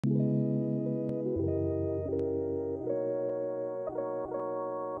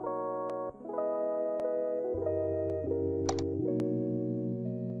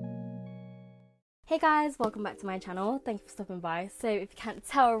Hey guys, welcome back to my channel. Thank you for stopping by. So if you can't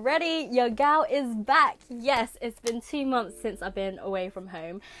tell already, your gal is back. Yes, it's been 2 months since I've been away from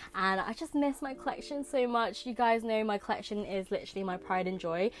home and I just miss my collection so much. You guys know my collection is literally my pride and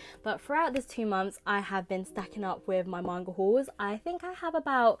joy, but throughout this 2 months I have been stacking up with my manga hauls. I think I have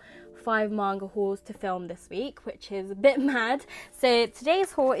about 5 manga hauls to film this week, which is a bit mad. So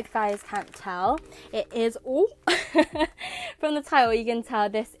today's haul, if you guys can't tell, it is all from the title you can tell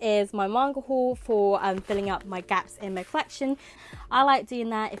this is my manga haul for filling up my gaps in my collection. I like doing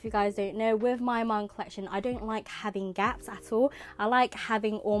that. If you guys don't know, with my manga collection I don't like having gaps at all. I like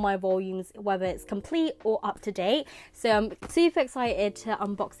having all my volumes, whether it's complete or up to date. So I'm super excited to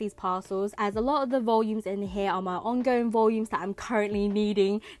unbox these parcels, as a lot of the volumes in here are my ongoing volumes that I'm currently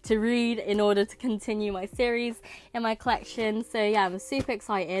needing to read in order to continue my series in my collection. So yeah, I'm super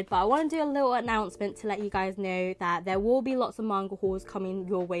excited, but I want to do a little announcement to let you guys know that there will be lots of manga hauls coming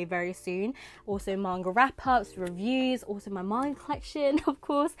your way very soon. Also manga wrap-ups, reviews, also my manga collection, of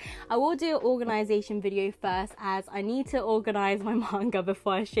course. I will do an organization video first, as I need to organize my manga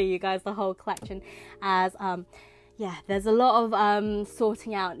before I show you guys the whole collection, as yeah, there's a lot of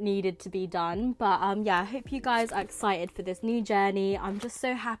sorting out needed to be done. But yeah, I hope you guys are excited for this new journey. I'm just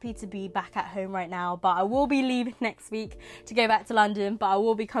so happy to be back at home right now, but I will be leaving next week to go back to London, but I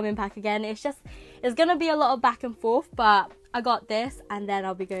will be coming back again. It's gonna be a lot of back and forth, but I got this, and then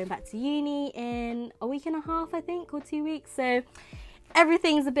I'll be going back to uni in a week and a half, I think, or 2 weeks. So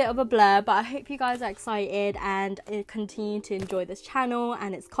everything's a bit of a blur, but I hope you guys are excited and continue to enjoy this channel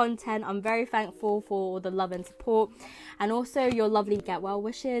and its content. I'm very thankful for all the love and support, and also your lovely get well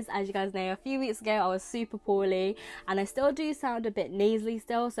wishes. As you guys know, a few weeks ago I was super poorly and I still do sound a bit nasally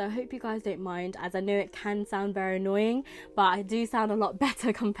still, so I hope you guys don't mind, as I know it can sound very annoying, but I do sound a lot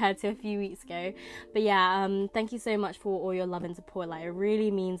better compared to a few weeks ago. But yeah, thank you so much for all your love and support. Like, it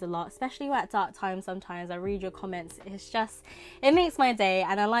really means a lot, especially at dark times. Sometimes I read your comments, it makes my day,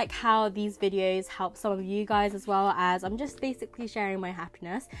 and I like how these videos help some of you guys as well, as I'm just basically sharing my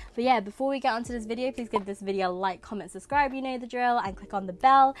happiness. But yeah, before we get onto this video, please give this video a like, comment, subscribe, you know the drill, and click on the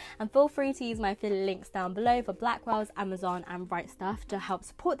bell, and feel free to use my affiliate links down below for Blackwell's, Amazon and Right Stuff to help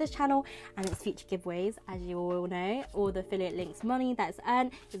support this channel and its future giveaways. As you all know, all the affiliate links money that is earned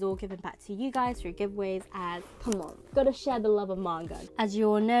is all given back to you guys through giveaways, as come on, gotta share the love of manga. As you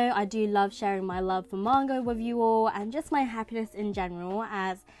all know, I do love sharing my love for manga with you all and just my happiness in general,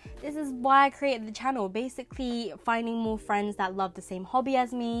 as this is why I created the channel, basically finding more friends that love the same hobby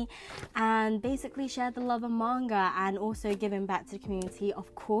as me and basically share the love of manga, and also giving back to the community,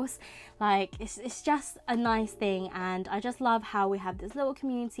 of course. Like, it's just a nice thing, and I just love how we have this little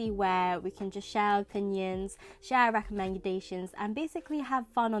community where we can just share opinions, share recommendations, and basically have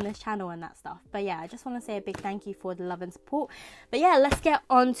fun on this channel and that stuff. But yeah, I just want to say a big thank you for the love and support. But yeah, let's get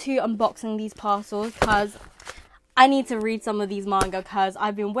on to unboxing these parcels, because I need to read some of these manga, because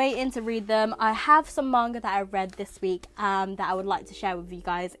I've been waiting to read them. I have some manga that I read this week that I would like to share with you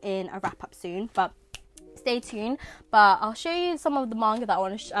guys in a wrap up soon, but stay tuned. But I'll show you some of the manga that I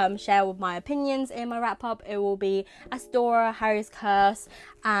want to share with my opinions in my wrap up. It will be Astora, Harry's Curse,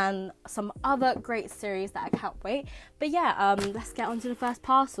 and some other great series that I can't wait. But yeah, let's get on to the first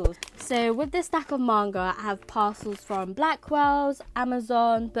parcels. So with this stack of manga, I have parcels from Blackwell's,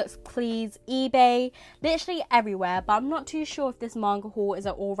 Amazon, Books Please, eBay, literally everywhere. But I'm not too sure if this manga haul is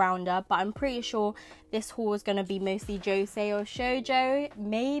an all-rounder, but I'm pretty sure this haul is going to be mostly Josei or Shoujo,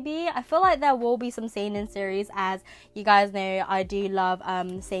 maybe. I feel like there will be some seinen series, as you guys know I do love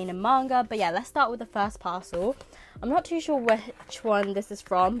seinen manga. But yeah, let's start with the first parcel. I'm not too sure which one this is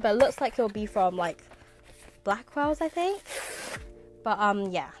from, but it looks like it'll be from like Blackwell's, I think. But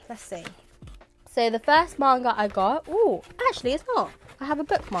yeah, let's see. So the first manga I got, ooh, actually it's not, I have a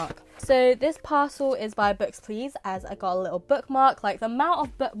bookmark. So this parcel is by Books Please, as I got a little bookmark. Like, the amount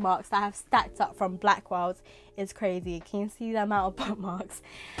of bookmarks that I have stacked up from Blackwell's is crazy. Can you see the amount of bookmarks?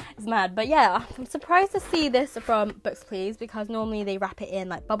 It's mad. But yeah, I'm surprised to see this from Books Please, because normally they wrap it in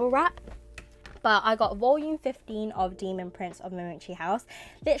like bubble wrap. But I got volume 15 of Demon Prince of Momochi House.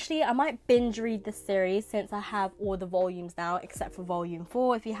 Literally, I might binge read this series since I have all the volumes now, except for volume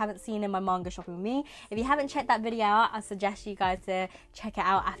 4. If you haven't seen in my manga shopping with me, if you haven't checked that video out, I suggest you guys to check it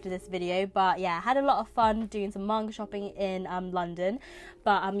out after this video. But yeah, I had a lot of fun doing some manga shopping in London.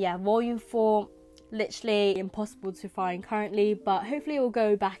 But yeah, volume 4, literally impossible to find currently, but hopefully it will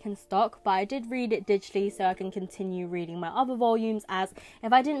go back in stock. But I did read it digitally so I can continue reading my other volumes, as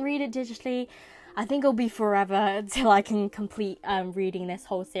if I didn't read it digitally, I think it'll be forever until I can complete reading this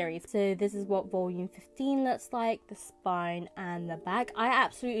whole series. So this is what volume 15 looks like, the spine and the back. I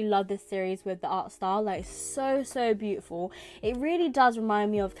absolutely love this series with the art style. Like, so beautiful. It really does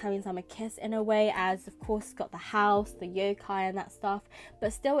remind me of Kami-sama Kiss in a way, as of course it's got the house, the yokai and that stuff,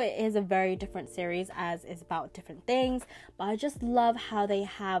 but still it is a very different series as it's about different things. But I just love how they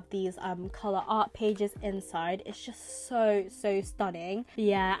have these color art pages inside. It's just so stunning.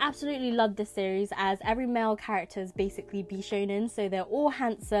 Yeah, absolutely love this series, as every male character is basically Bishonen, so they're all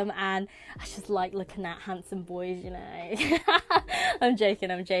handsome, and I just like looking at handsome boys, you know. I'm joking,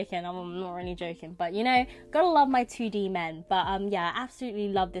 I'm not really joking, but you know, gotta love my 2D men. But yeah, absolutely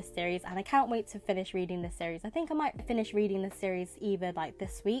love this series, and I can't wait to finish reading this series. I think I might finish reading this series either like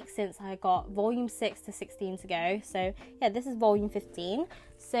this week, since I got volume 6 to 16 to go. So yeah, this is volume 15.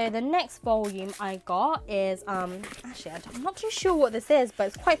 So the next volume I got is, actually I'm not too sure what this is, but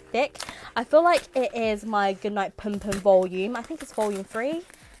it's quite thick. I feel like it is my Goodnight PunPun volume. I think it's volume 3.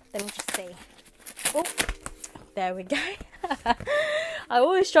 Let me just see. Oh, there we go. I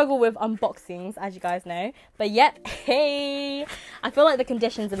always struggle with unboxings, as you guys know. But yep, hey! I feel like the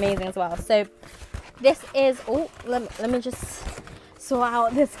condition's amazing as well. So this is, oh, let me just sort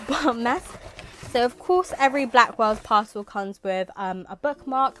out this mess. So of course every Blackwell's parcel comes with a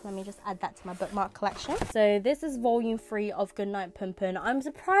bookmark. Let me just add that to my bookmark collection. So this is volume 3 of Goodnight PunPun. I'm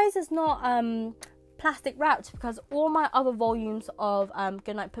surprised it's not plastic wrapped, because all my other volumes of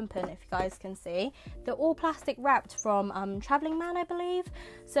Goodnight PunPun, if you guys can see, they're all plastic wrapped from Traveling Man, I believe.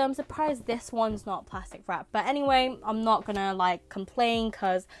 So I'm surprised this one's not plastic wrapped. But anyway, I'm not gonna like complain,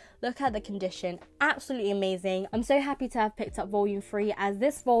 because look at the condition, absolutely amazing. I'm so happy to have picked up volume 3, as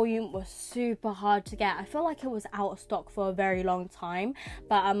this volume was super hard to get. I feel like it was out of stock for a very long time,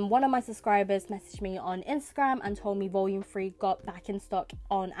 but one of my subscribers messaged me on Instagram and told me volume 3 got back in stock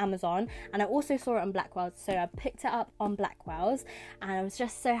on Amazon, and I also saw it on Blackwell's, so I picked it up on Blackwell's, and I was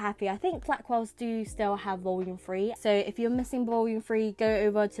just so happy. I think Blackwell's do still have volume 3, so if you're missing volume 3, go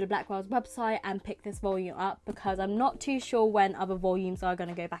over to the Blackwell's website and pick this volume up, because I'm not too sure when other volumes are going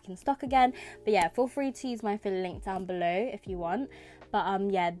to go back in stock again. But yeah, feel free to use my affiliate link down below if you want. But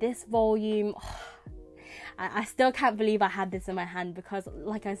yeah, this volume, I still can't believe I had this in my hand, because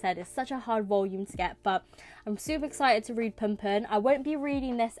like I said, it's such a hard volume to get. But I'm super excited to read PunPun. I won't be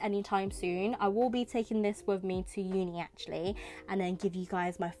reading this anytime soon. I will be taking this with me to uni actually, and then give you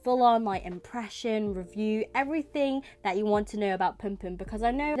guys my full-on like impression, review, everything that you want to know about PunPun, because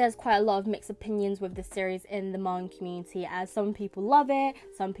I know there's quite a lot of mixed opinions with this series in the manga community, as some people love it,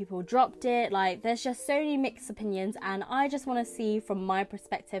 some people dropped it. Like, there's just so many mixed opinions, and I just want to see from my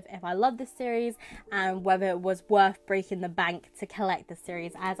perspective if I love this series and whether it was worth breaking the bank to collect the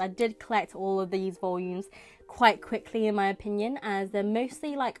series, as I did collect all of these volumes quite quickly in my opinion, as they're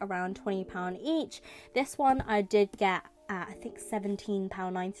mostly like around £20 each. This one I did get at I think £17.99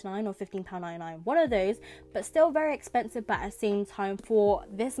 or £15.99, one of those, but still very expensive. But at the same time, for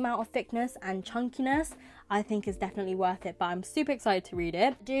this amount of thickness and chunkiness, I think is definitely worth it. But I'm super excited to read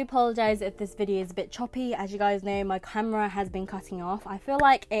it. I do apologize if this video is a bit choppy. As you guys know, my camera has been cutting off. I feel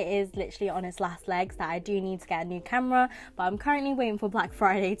like it is literally on its last legs, that I do need to get a new camera, but I'm currently waiting for Black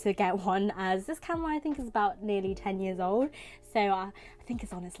Friday to get one, as this camera I think is about nearly 10 years old, so I think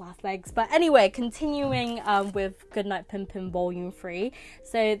it's on its last legs. But anyway, continuing with Goodnight PunPun volume 3.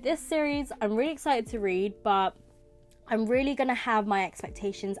 So this series I'm really excited to read, but I'm really gonna have my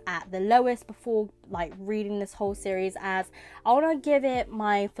expectations at the lowest before like reading this whole series, as I want to give it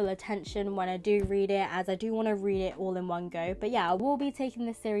my full attention when I do read it, as I do want to read it all in one go. But yeah, I will be taking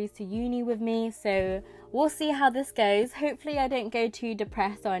this series to uni with me, so we'll see how this goes. Hopefully I don't go too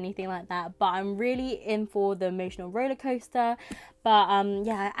depressed or anything like that, but I'm really in for the emotional roller coaster. But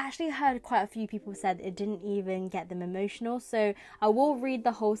yeah, I actually heard quite a few people said it didn't even get them emotional, so I will read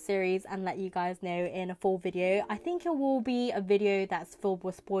the whole series and let you guys know in a full video. I think it will be a video that's filled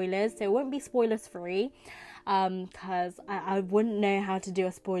with spoilers, so it won't be spoilers free, because I wouldn't know how to do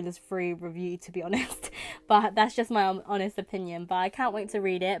a spoilers free review, to be honest. But that's just my honest opinion. But I can't wait to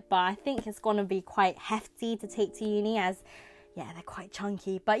read it. But I think it's gonna be quite hefty to take to uni, as yeah, they're quite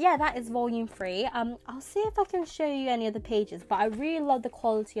chunky. But yeah, that is volume 3. I'll see if I can show you any of the pages, but I really love the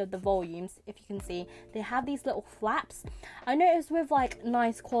quality of the volumes. If you can see, they have these little flaps. I noticed with like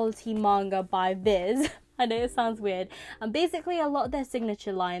nice quality manga by Viz, I know it sounds weird, and basically a lot of their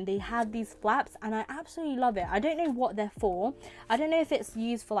signature line, they have these flaps, and I absolutely love it. I don't know what they're for. I don't know if it's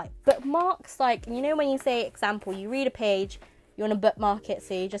used for like bookmarks, like, you know when you say, example, you read a page, you want to bookmark it,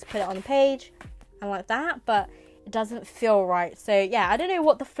 so you just put it on the page and like that, but it doesn't feel right. So yeah, I don't know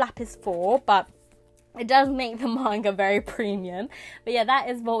what the flap is for, but it does make the manga very premium. But yeah, that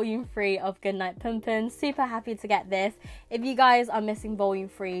is volume 3 of Goodnight PunPun. Super happy to get this. If you guys are missing volume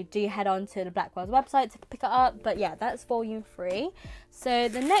 3, do head on to the Blackwell's website to pick it up. But yeah, that's volume 3. So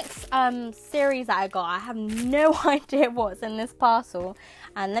the next series that I got, I have no idea what's in this parcel.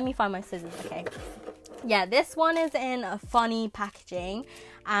 And let me find my scissors, okay. Yeah, this one is in a funny packaging,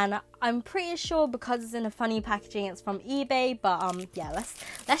 and I'm pretty sure because it's in a funny packaging it's from eBay, but yeah,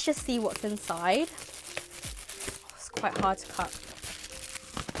 let's just see what's inside. It's quite hard to cut.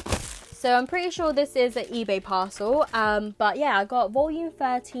 So I'm pretty sure this is an eBay parcel, but yeah, I got volume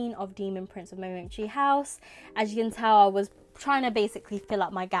 13 of Demon Prince of Momochi House. As you can tell, I was trying to basically fill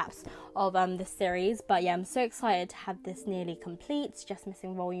up my gaps of this series, but yeah, I'm so excited to have this nearly complete. It's just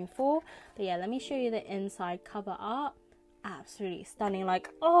missing volume 4. But yeah, let me show you the inside cover art. Absolutely stunning. Like,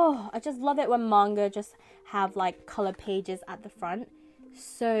 oh, I just love it when manga just have like color pages at the front.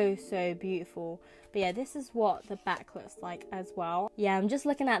 So beautiful. But yeah, this is what the back looks like as well. Yeah, I'm just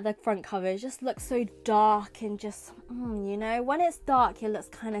looking at the front cover. It just looks so dark and just, you know, when it's dark, it looks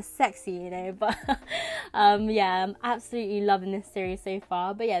kind of sexy, you know. But yeah, I'm absolutely loving this series so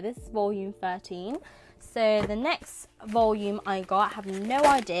far. But yeah, this is volume 13. So the next volume I got, I have no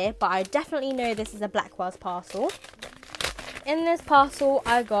idea, but I definitely know this is a Blackwell's parcel. In this parcel,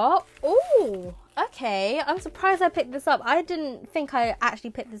 I got, oh, okay, I'm surprised I picked this up. I didn't think I actually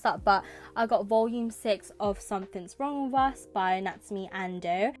picked this up, but I got volume 6 of Something's Wrong With Us by Natsume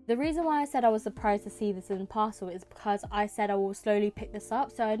Ando. The reason why I said I was surprised to see this in parcel is because I said I will slowly pick this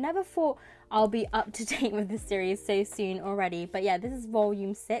up, so I never thought I'll be up to date with this series so soon already. But yeah, this is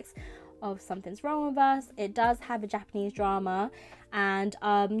volume 6 of Something's Wrong With Us. It does have a Japanese drama, and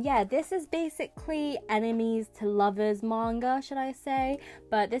yeah, this is basically enemies to lovers manga, should I say,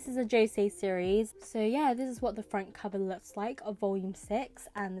 but this is a Josei series. So yeah, this is what the front cover looks like of volume 6.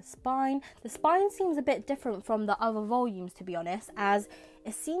 And the spine seems a bit different from the other volumes, to be honest, as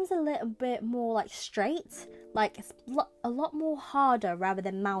it seems a little bit more like straight, like it's a lot more harder rather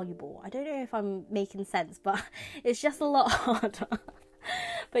than malleable. I don't know if I'm making sense, but it's just a lot harder.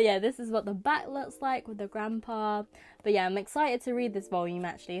 But yeah, this is what the back looks like with the grandpa. But yeah, I'm excited to read this volume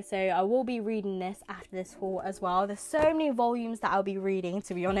actually, so I will be reading this after this haul as well. There's so many volumes that I'll be reading,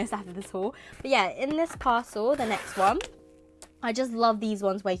 to be honest, after this haul. But yeah, in this parcel, the next one, I just love these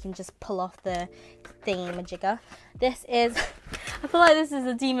ones where you can just pull off the thingy-majigger. This is, I feel like this is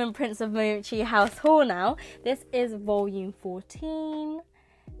a Demon Prince of Momochi House haul now. This is volume 14.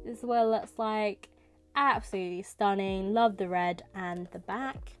 This is what it looks like. Absolutely stunning. Love the red and the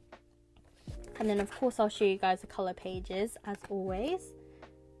back. And then of course I'll show you guys the color pages as always.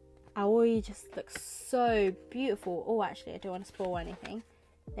 Aoi just looks so beautiful. Oh, actually I don't want to spoil anything.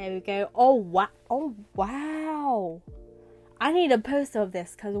 There we go. Oh wow. Oh wow. I need a poster of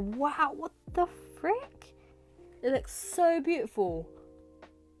this because wow, what the frick? It looks so beautiful.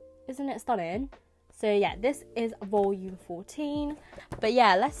 Isn't it stunning? So yeah, this is volume 14. But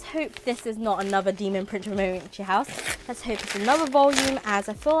yeah, let's hope this is not another Demon Prince of Momochi House. Let's hope it's another volume, as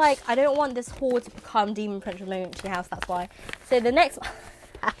I feel like I don't want this haul to become Demon Prince of Momochi House, that's why. So the next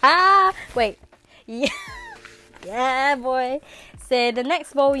one, wait, yeah, yeah boy. So the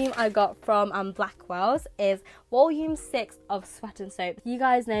next volume I got from Blackwell's is volume 6 of Sweat and Soap. You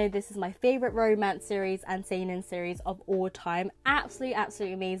guys know this is my favorite romance series and seinen series of all time.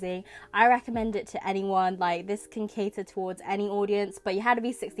 Absolutely amazing. I recommend it to anyone. Like, this can cater towards any audience, but you had to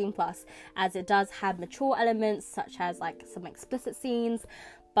be 16 plus, as it does have mature elements such as like some explicit scenes.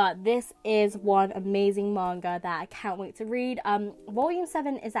 But this is one amazing manga that I can't wait to read. Volume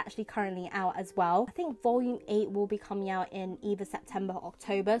 7 is actually currently out as well. I think volume 8 will be coming out in either September or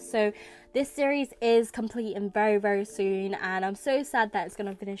October. So this series is completing very soon, and I'm so sad that it's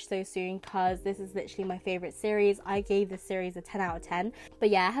going to finish so soon because this is literally my favorite series. I gave this series a 10 out of 10.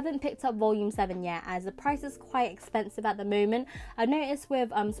 But yeah, I haven't picked up volume 7 yet, as the price is quite expensive at the moment. I've noticed with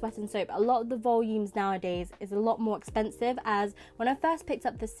Sweat and Soap, a lot of the volumes nowadays is a lot more expensive, as when I first picked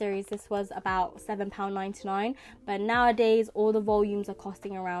up this series, this was about £7.99, but nowadays all the volumes are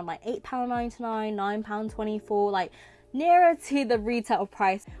costing around like £8.99, £9.24, like nearer to the retail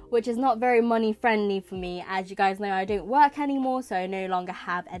price, which is not very money friendly for me. As you guys know, I don't work anymore, so I no longer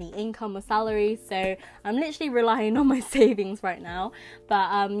have any income or salary, so I'm literally relying on my savings right now.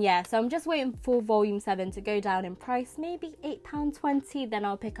 But yeah, so I'm just waiting for volume 7 to go down in price, maybe £8.20, then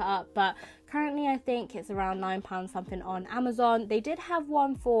I'll pick it up. But currently I think it's around £9 something on Amazon. They did have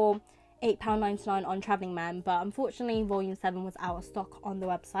one for £8.99 on Travelling Man, but unfortunately volume 7 was out of stock on the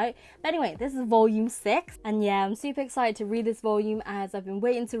website. But anyway, this is volume 6, and yeah, I'm super excited to read this volume as I've been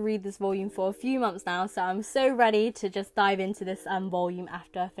waiting to read this volume for a few months now, so I'm so ready to just dive into this volume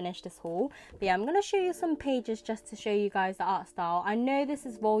after I finish this haul. But yeah, I'm going to show you some pages just to show you guys the art style. I know this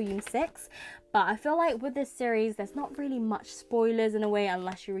is volume 6, but I feel like with this series there's not really much spoilers in a way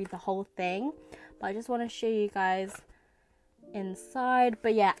unless you read the whole thing, but I just want to show you guys inside.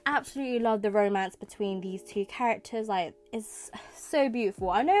 But yeah, absolutely love the romance between these two characters. Like, it's so beautiful.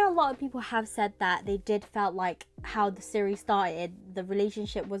 I know a lot of people have said that they did felt like how the series started, the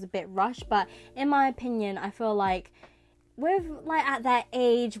relationship was a bit rushed, but in my opinion, I feel like with like at that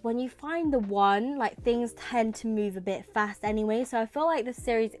age, when you find the one, like things tend to move a bit fast anyway, so I feel like the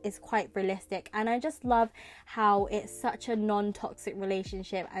series is quite realistic, and I just love how it's such a non-toxic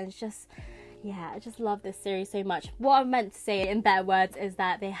relationship, and it's just, yeah, I just love this series so much. What I meant to say in better words is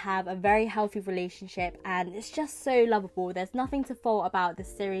that they have a very healthy relationship and it's just so lovable. There's nothing to fault about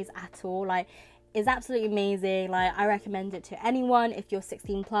this series at all. Like, it's absolutely amazing. Like, I recommend it to anyone if you're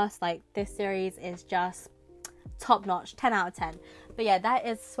 16 plus. Like, this series is just top notch, 10 out of 10. But yeah, that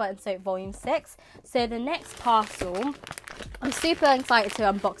is Sweat and Soap volume 6. So the next parcel, I'm super excited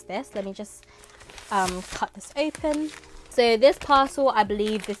to unbox this. Let me just cut this open. So this parcel, I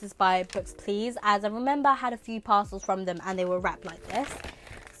believe this is by Books Please, as I remember I had a few parcels from them and they were wrapped like this.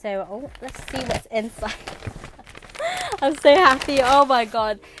 So let's see what's inside. I'm so happy, oh my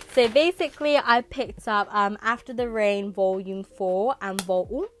god. So basically I picked up After the Rain volume 4 and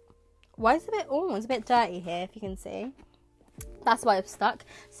why is it it's a bit dirty here, if you can see. That's why it's stuck.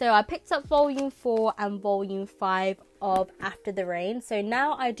 So I picked up volume 4 and volume 5 of After the Rain. So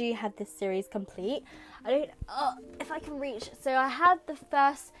now I do have this series complete. I don't if I can reach. So I have the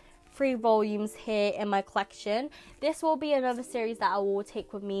first 3 volumes here in my collection. This will be another series that I will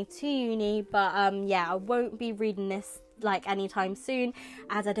take with me to uni, but yeah, I won't be reading this like anytime soon,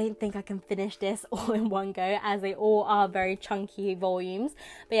 as I don't think I can finish this all in one go, as they all are very chunky volumes.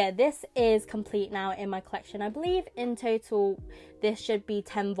 But yeah, this is complete now in my collection. I believe in total this should be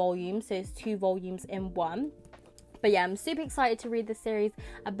 10 volumes, so it's 2 volumes in one. But yeah, I'm super excited to read this series.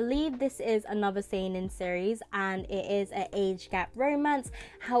 I believe this is another seinen series and it is an age gap romance.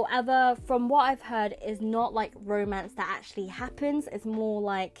 However, from what I've heard, it's not like romance that actually happens. It's more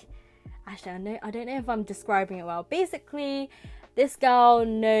like, actually, I don't know if I'm describing it well. Basically, this girl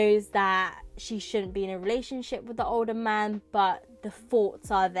knows that she shouldn't be in a relationship with the older man, but the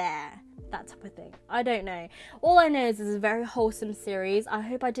thoughts are there. That type of thing. I don't know. All I know is it's a very wholesome series. I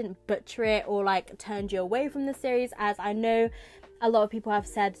hope I didn't butcher it or like turned you away from the series, as I know a lot of people have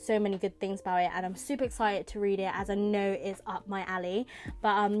said so many good things about it, and I'm super excited to read it as I know it's up my alley.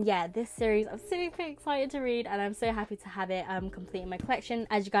 But yeah, this series I'm super excited to read, and I'm so happy to have it complete in my collection.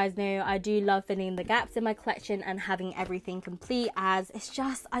 As you guys know, I do love filling the gaps in my collection and having everything complete, as it's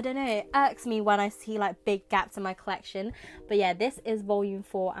just, I don't know, it irks me when I see like big gaps in my collection. But yeah, this is volume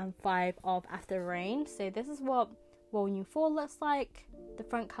 4 and 5 of After the Rain. So this is what volume 4 looks like. The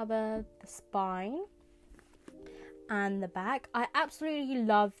front cover, the spine, and the back. I absolutely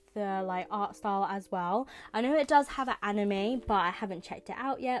love the like art style as well. I know it does have an anime, but I haven't checked it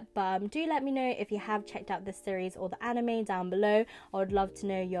out yet. But do let me know if you have checked out this series or the anime down below. I would love to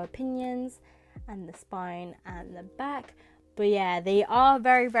know your opinions. And the spine and the back. But yeah, they are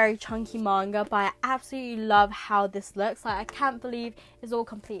very, very chunky manga, but I absolutely love how this looks. Like, I can't believe it's all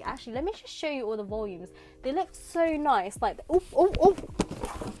complete. Actually, let me just show you all the volumes. They look so nice. Like,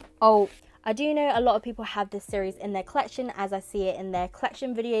 oh, I do know a lot of people have this series in their collection, as I see it in their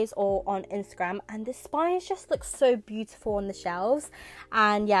collection videos or on Instagram, and the spines just look so beautiful on the shelves.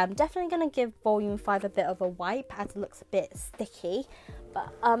 And yeah, I'm definitely going to give volume 5 a bit of a wipe, as it looks a bit sticky.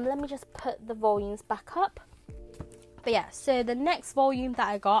 But let me just put the volumes back up. But yeah, so the next volume that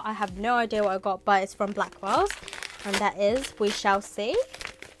I got, I have no idea what I got, but it's from Blackwell's, and that is We Shall See.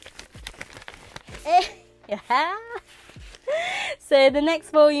 Yeah. So the next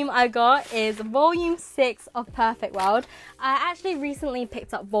volume I got is volume 6 of Perfect World. I actually recently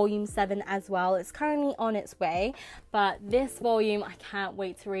picked up volume 7 as well. It's currently on its way, but this volume I can't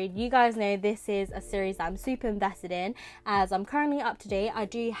wait to read. You guys know this is a series that I'm super invested in, as I'm currently up to date. I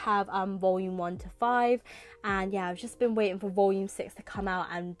do have volume 1 to 5, and yeah, I've just been waiting for volume 6 to come out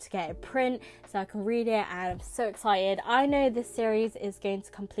and to get a print so I can read it, and I'm so excited. I know this series is going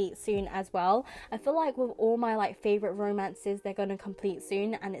to complete soon as well. I feel like with all my like favorite romances, they're going to complete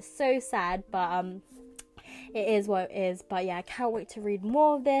soon, and it's so sad, but it is what it is. But yeah, I can't wait to read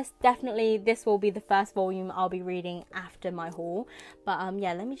more of this. Definitely this will be the first volume I'll be reading after my haul. But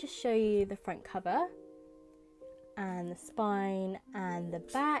yeah, let me just show you the front cover and the spine and the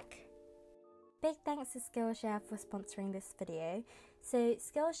back. Big thanks to Skillshare for sponsoring this video. So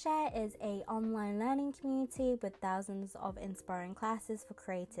Skillshare is an online learning community with thousands of inspiring classes for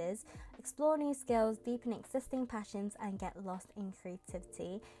creators. Explore new skills, deepen existing passions, and get lost in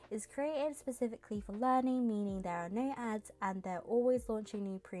creativity. It's created specifically for learning, meaning there are no ads, and they're always launching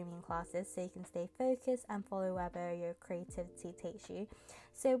new premium classes so you can stay focused and follow wherever your creativity takes you.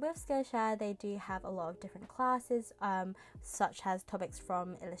 So with Skillshare, they do have a lot of different classes, such as topics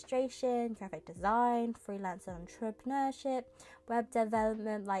from illustration, graphic design, freelance entrepreneurship, web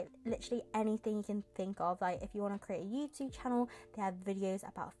development, like literally anything you can think of. Like if you want to create a YouTube channel, they have videos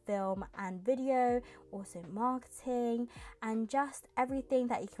about film and video, also marketing, and just everything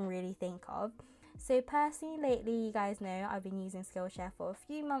that you can really think of. So personally, lately, you guys know I've been using Skillshare for a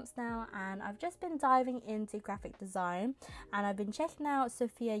few months now, and I've just been diving into graphic design, and I've been checking out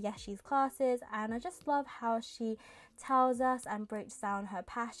Sophia Yeshi's classes, and I just love how she tells us and breaks down her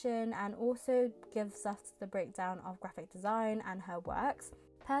passion and also gives us the breakdown of graphic design and her works.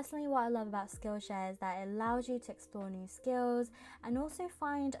 Personally, what I love about Skillshare is that it allows you to explore new skills and also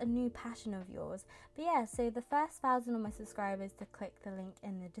find a new passion of yours. But yeah, so the first 1,000 of my subscribers to click the link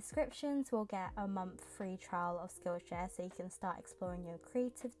in the descriptions will get a month free trial of Skillshare, so you can start exploring your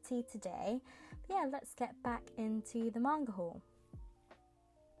creativity today. But yeah, let's get back into the manga haul.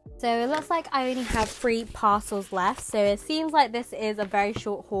 So it looks like I only have 3 parcels left, so it seems like this is a very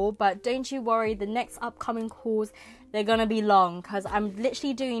short haul, but don't you worry, the next upcoming hauls, they're gonna be long, because I'm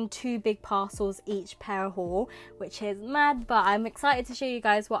literally doing 2 big parcels each per haul, which is mad, but I'm excited to show you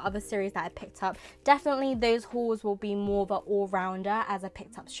guys what other series that I picked up. Definitely those hauls will be more of an all-rounder, as I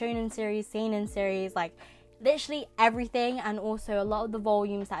picked up shonen series, seinen series, like literally everything, and also a lot of the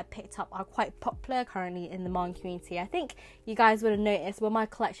volumes that I picked up are quite popular currently in the manga community. I think you guys would have noticed with my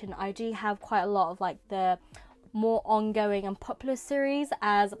collection I do have quite a lot of like the more ongoing and popular series.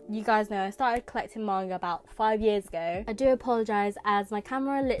 As you guys know, I started collecting manga about 5 years ago. I do apologize as my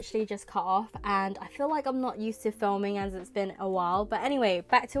camera literally just cut off and I feel like I'm not used to filming as it's been a while. But anyway,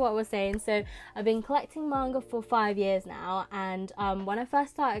 back to what I was saying. So I've been collecting manga for 5 years now, and when I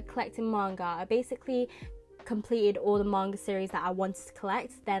first started collecting manga, I basically completed all the manga series that I wanted to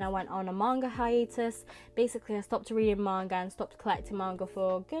collect. Then I went on a manga hiatus. Basically I stopped reading manga and stopped collecting manga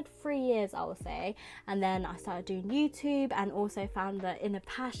for a good 3 years, I would say. And then I started doing YouTube and also found the inner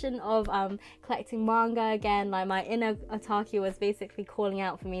passion of collecting manga again. Like my inner otaku was basically calling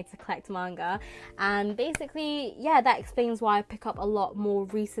out for me to collect manga, and basically yeah, that explains why I pick up a lot more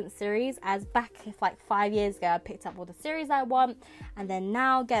recent series, as back like 5 years ago I picked up all the series I want, and then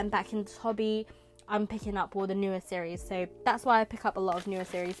now getting back into the hobby, I'm picking up all the newer series, so that's why I pick up a lot of newer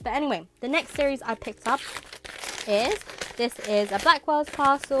series. But anyway, the next series I picked up is, this is a Blackwell's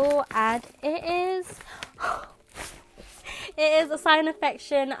parcel, and it is A Sign of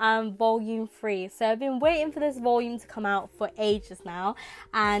Affection volume 3. So I've been waiting for this volume to come out for ages now,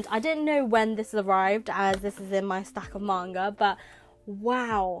 and I didn't know when this arrived, as this is in my stack of manga, but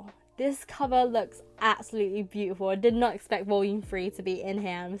wow, this cover looks absolutely beautiful. I did not expect volume 3 to be in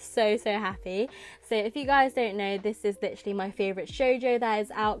here. I'm so happy. So if you guys don't know, this is literally my favorite shoujo that is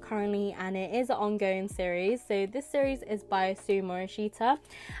out currently, and it is an ongoing series. So this series is by Sumo Ishita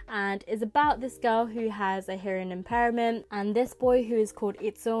and is about this girl who has a hearing impairment, and this boy who is called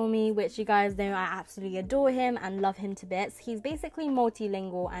Itsuomi, which you guys know I absolutely adore him and love him to bits. He's basically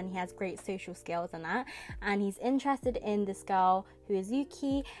multilingual and he has great social skills and that, and he's interested in this girl who is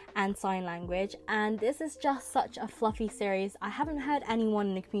Yuki and sign language. And this is just such a fluffy series. I haven't heard anyone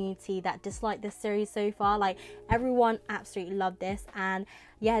in the community that disliked this series so far. Like everyone absolutely loved this, and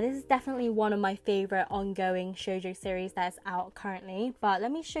yeah, this is definitely one of my favorite ongoing shoujo series that's out currently. But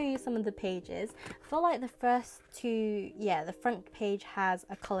let me show you some of the pages. I feel like the first two, yeah, the front page has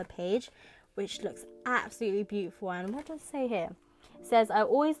a color page which looks absolutely beautiful. And what does it say here? It says, I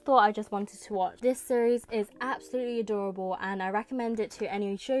always thought I just wanted to watch. This series is absolutely adorable, and I recommend it to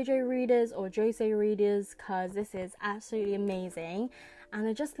any shoujo readers or josei readers because this is absolutely amazing. And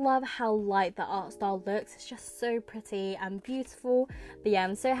I just love how light the art style looks. It's just so pretty and beautiful. But yeah,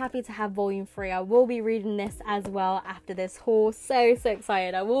 I'm so happy to have volume 3. I will be reading this as well after this haul. So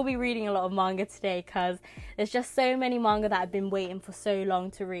excited. I will be reading a lot of manga today because there's just so many manga that I've been waiting for so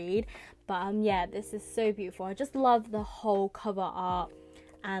long to read. But yeah, this is so beautiful. I just love the whole cover art,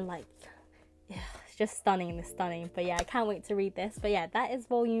 and like, yeah, it's just stunning. It's stunning. But yeah, I can't wait to read this. But yeah, that is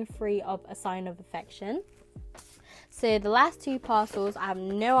volume 3 of A Sign of Affection. So the last 2 parcels, I have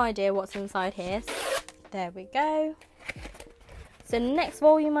no idea what's inside here. There we go. So the next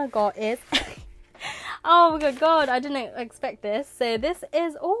volume I got is Oh my god, I didn't expect this. So this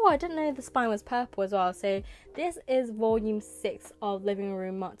is, oh, I didn't know the spine was purple as well. So this is volume 6 of Living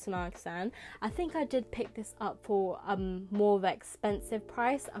Room Matsunaga-San. I think I did pick this up for more of an expensive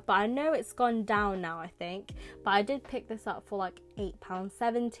price, but I know it's gone down now, I think. But I did pick this up for like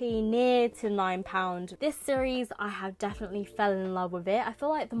 £8.70, near to £9. This series, I have definitely fell in love with it. I feel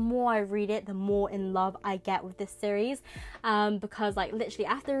like the more I read it, the more in love I get with this series, because like literally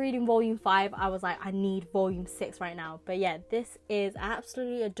after reading volume 5, I was like, I need volume 6 right now. But yeah, this is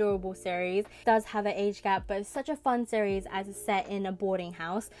absolutely adorable series. It does have an age gap, but it's such a fun series as it's set in a boarding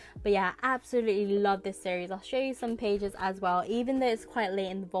house. But yeah, I absolutely love this series. I'll show you some pages as well. Even though it's quite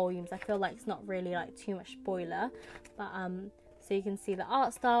late in the volumes, I feel like it's not really like too much spoiler. But so you can see the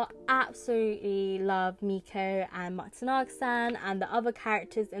art style. Absolutely love Miko and Matsunaga-san and the other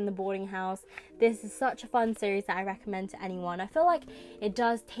characters in the boarding house. This is such a fun series that I recommend to anyone. I feel like it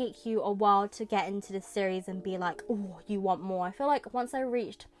does take you a while to get into the series and be like, oh, you want more. I feel like once I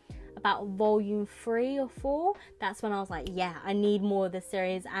reached about volume 3 or 4, that's when I was like, yeah, I need more of this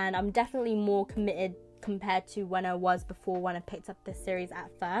series, and I'm definitely more committed compared to when I was before when I picked up this series at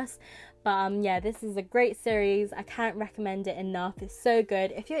first. But yeah, this is a great series. I can't recommend it enough. It's so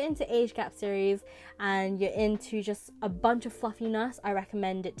good. If you're into age gap series and you're into just a bunch of fluffiness, I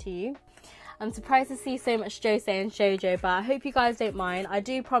recommend it to you. I'm surprised to see so much Josei and Shoujo, but I hope you guys don't mind. I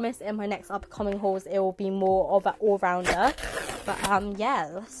do promise in my next upcoming hauls it will be more of an all-rounder. But yeah,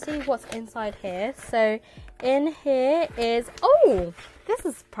 let's see what's inside here. So in here is, oh, this is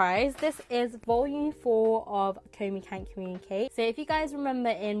a surprise. This is volume 4 of Komi Can't Communicate. So if you guys remember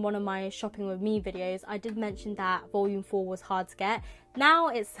in one of my shopping with me videos, I did mention that volume 4 was hard to get. Now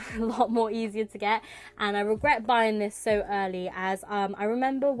it's a lot more easier to get, and I regret buying this so early, as I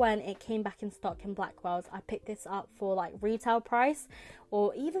remember when it came back in stock in Blackwell's, I picked this up for like retail price,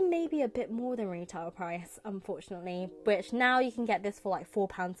 or even maybe a bit more than retail price, unfortunately, which now you can get this for like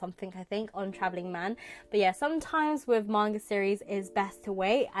 £4 something, I think, on Travelling Man. But yeah, sometimes with manga series it's best to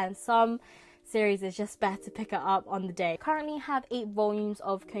wait, and some series is just better to pick it up on the day. I currently have 8 volumes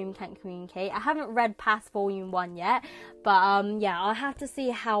of Komi Can't Communicate. I haven't read past volume 1 yet, but yeah, I'll have to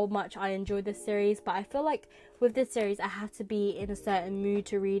see how much I enjoy this series. But I feel like with this series I have to be in a certain mood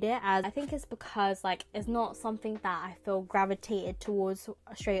to read it, as I think it's because like it's not something that I feel gravitated towards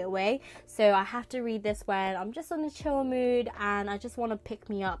straight away. So I have to read this when I'm just on a chill mood and I just want to pick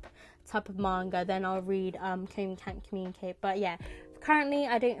me up type of manga, then I'll read Komi Can't Communicate. But yeah, currently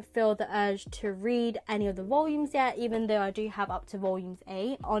I don't feel the urge to read any of the volumes yet, even though I do have up to volumes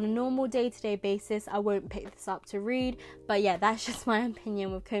 8. On a normal day-to-day basis I won't pick this up to read, but yeah, that's just my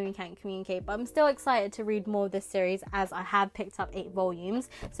opinion with Komi Can't Communicate. But I'm still excited to read more of this series, as I have picked up 8 volumes.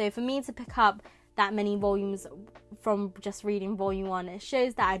 So for me to pick up that many volumes from just reading volume 1, it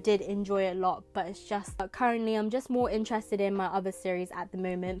shows that I did enjoy it a lot. But it's just currently I'm just more interested in my other series at the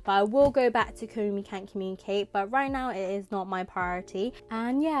moment. But I will go back to Komi Can't Communicate, but right now it is not my priority.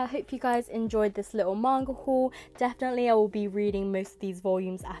 And yeah, I hope you guys enjoyed this little manga haul. Definitely I will be reading most of these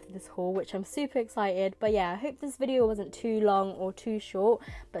volumes after this haul, which I'm super excited. But yeah, I hope this video wasn't too long or too short,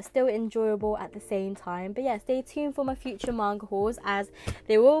 but still enjoyable at the same time. But yeah, stay tuned for my future manga hauls, as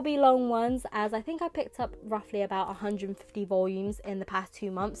they will be long ones, as I think I picked up roughly about 150 volumes in the past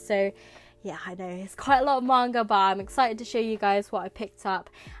 2 months. So yeah, I know it's quite a lot of manga, but I'm excited to show you guys what I picked up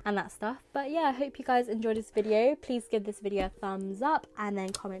and that stuff. But yeah, I hope you guys enjoyed this video. Please give this video a thumbs up and then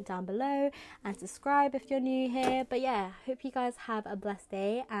comment down below and subscribe if you're new here. But yeah, hope you guys have a blessed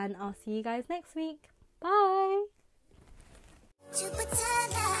day, and I'll see you guys next week. Bye.